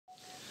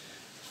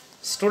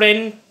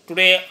Student,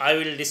 today I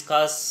will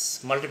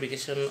discuss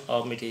multiplication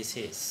of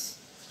matrices.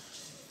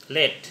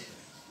 Let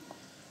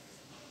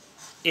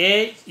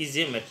A is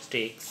a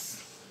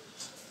matrix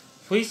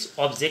which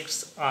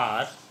objects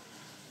are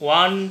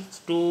 1,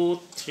 2,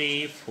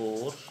 3,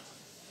 4.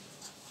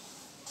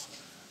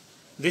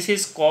 This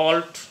is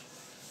called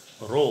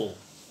row.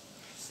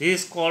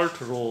 This is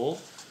called row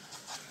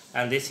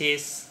and this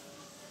is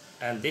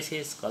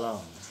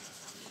column.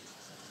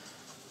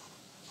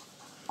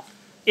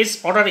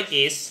 Its order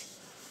is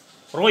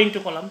row into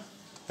column,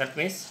 that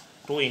means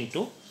 2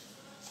 into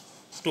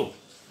 2.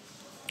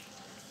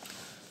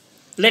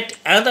 Let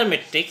another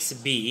matrix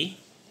be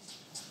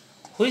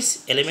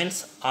whose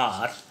elements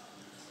are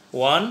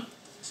 1,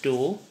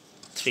 2,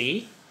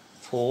 3,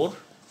 4,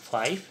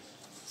 5,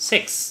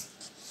 6.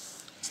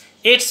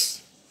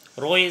 Its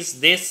row is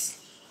this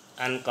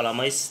and column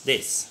is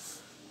this.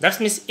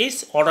 That means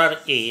its order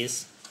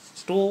is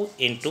 2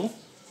 into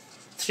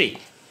 3.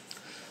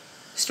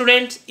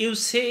 Students, you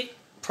see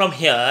from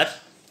here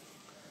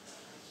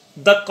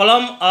the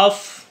column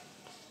of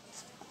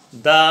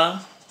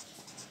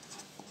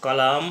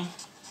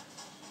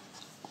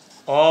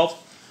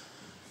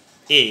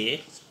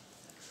A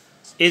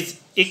is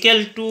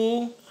equal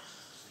to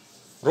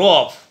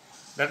row of,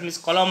 that means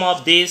column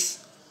of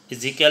this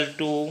is equal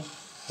to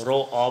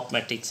row of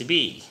matrix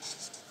B.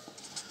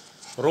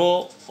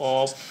 Row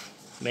of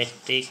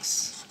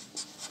matrix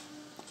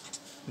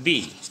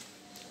B.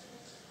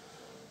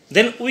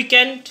 Then we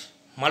can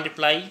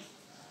multiply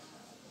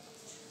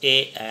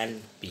A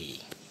and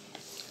B.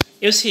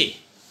 You see,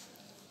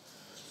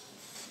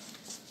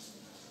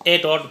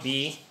 A dot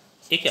B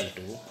equal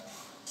to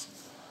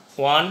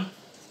 1,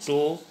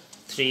 2,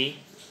 3,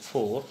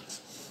 4.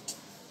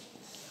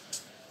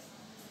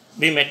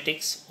 B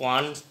matrix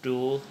 1,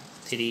 2,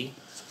 3,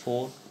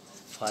 4,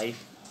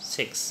 5,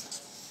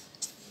 6.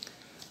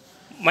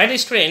 My dear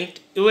student,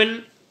 you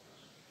will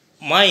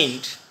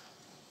mind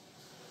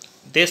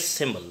this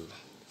symbol.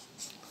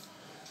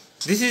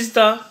 This is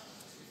the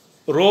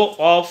row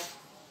of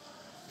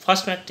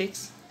first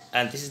matrix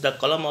and this is the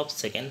column of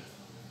second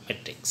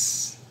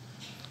matrix.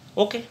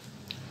 Okay.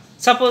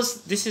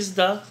 Suppose this is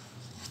the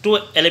two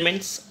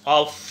elements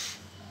of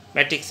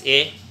matrix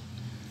A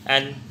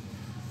and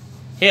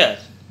here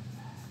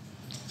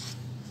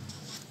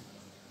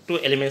two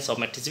elements of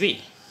matrix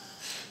B.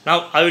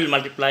 Now I will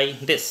multiply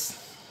this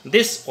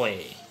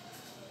way.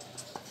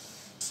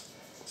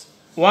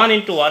 1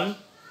 into 1,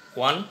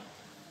 1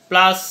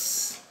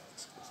 plus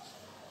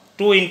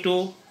 2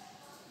 into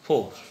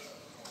 4,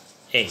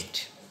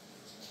 8.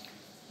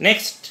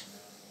 Next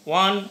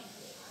 1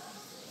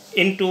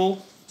 into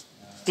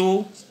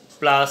 2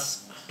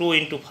 plus 2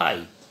 into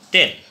 5,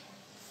 10.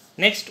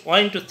 Next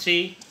 1 into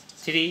 3,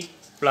 3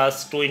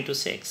 plus 2 into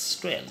 6,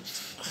 12.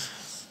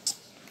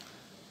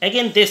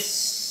 Again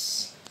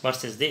this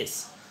versus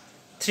this.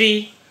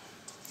 3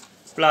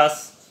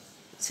 plus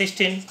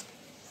 16,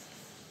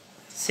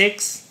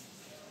 6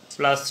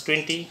 plus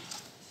 20,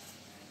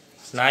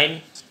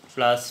 9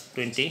 plus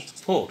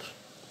 24,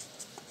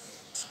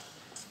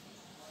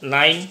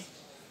 9,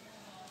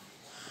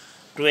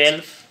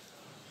 12,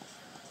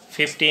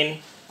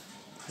 15,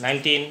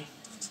 19,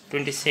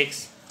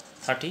 26,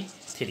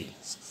 33.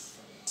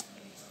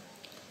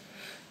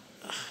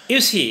 You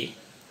see,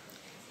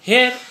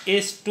 here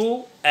is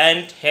 2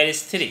 and here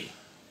is 3.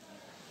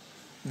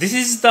 This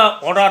is the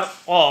order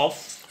of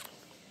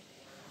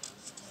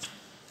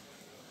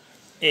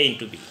A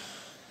into B.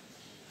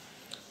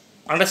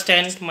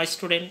 Understand, my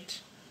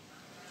student?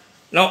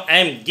 Now I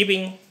am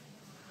giving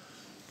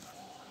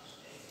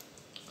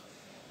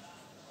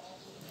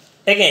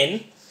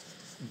again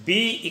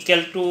B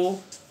equal to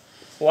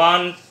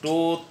 1,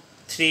 2,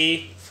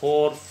 3,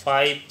 4,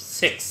 5,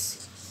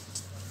 6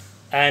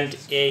 and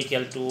A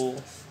equal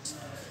to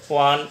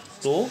 1,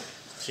 2,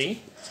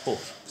 3, 4.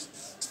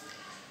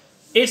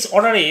 Its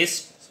order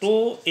is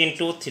 2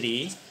 into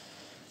 3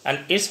 and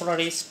its order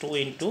is 2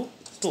 into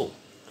 2.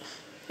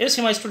 You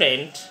see, my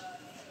student,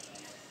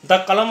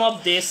 the column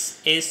of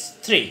this is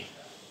 3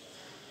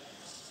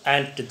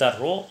 and the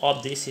row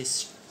of this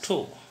is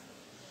 2.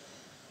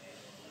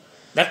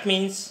 That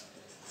means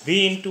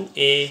B into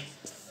A,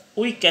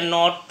 we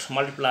cannot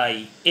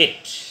multiply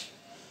it.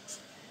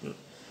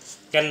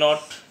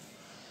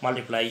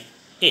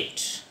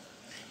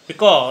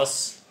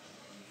 Because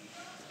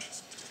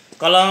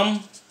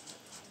column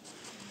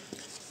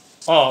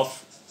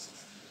of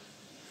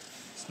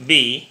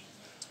B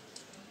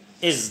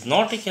is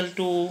not equal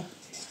to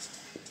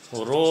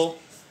row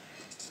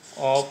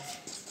of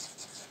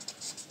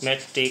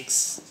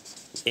matrix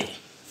A.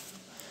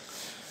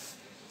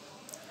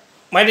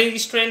 My dear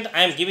student,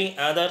 I am giving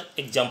another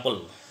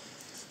example.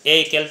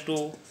 A equal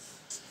to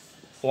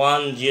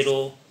 1,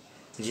 0,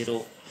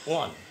 0,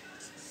 1.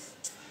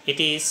 It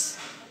is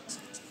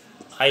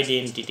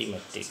identity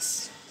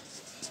matrix.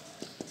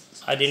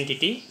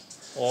 Identity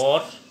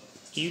or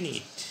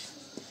unit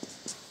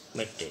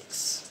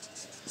matrix.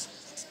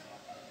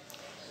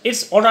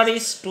 Its order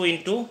is 2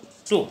 into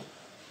 2.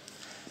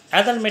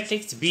 Other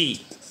matrix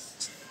B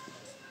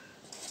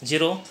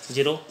 0,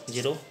 0,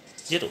 0,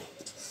 0.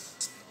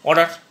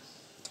 Order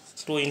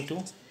 2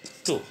 into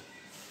 2.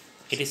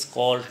 It is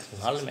called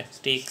null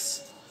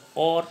matrix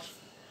or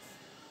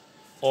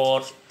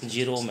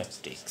zero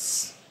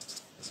matrix.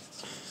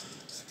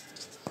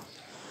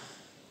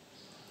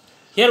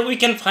 Here we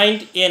can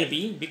find A and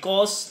B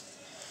because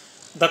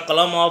the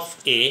column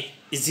of A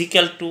is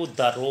equal to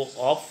the row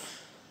of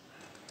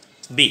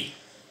B.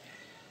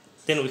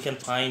 Then we can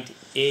find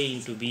A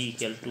into B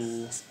equal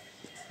to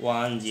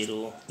 1,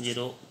 0,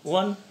 0,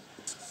 1,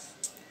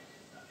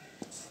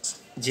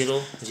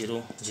 0,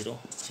 0, 0,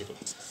 0.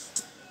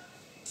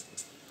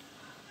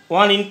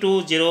 1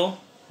 into 0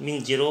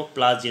 means 0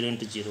 plus 0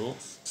 into 0,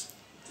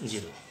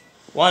 0.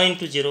 1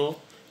 into 0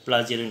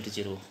 plus 0 into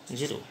 0,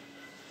 0.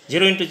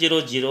 0 into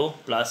 0, 0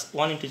 plus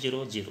 1 into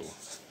 0, 0.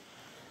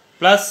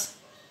 Plus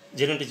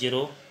 0 into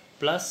 0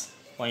 plus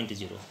 1 into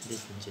 0,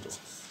 this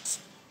is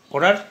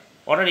 0.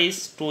 Order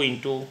is 2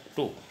 into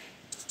 2.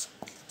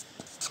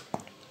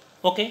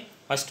 Okay,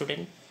 my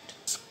student.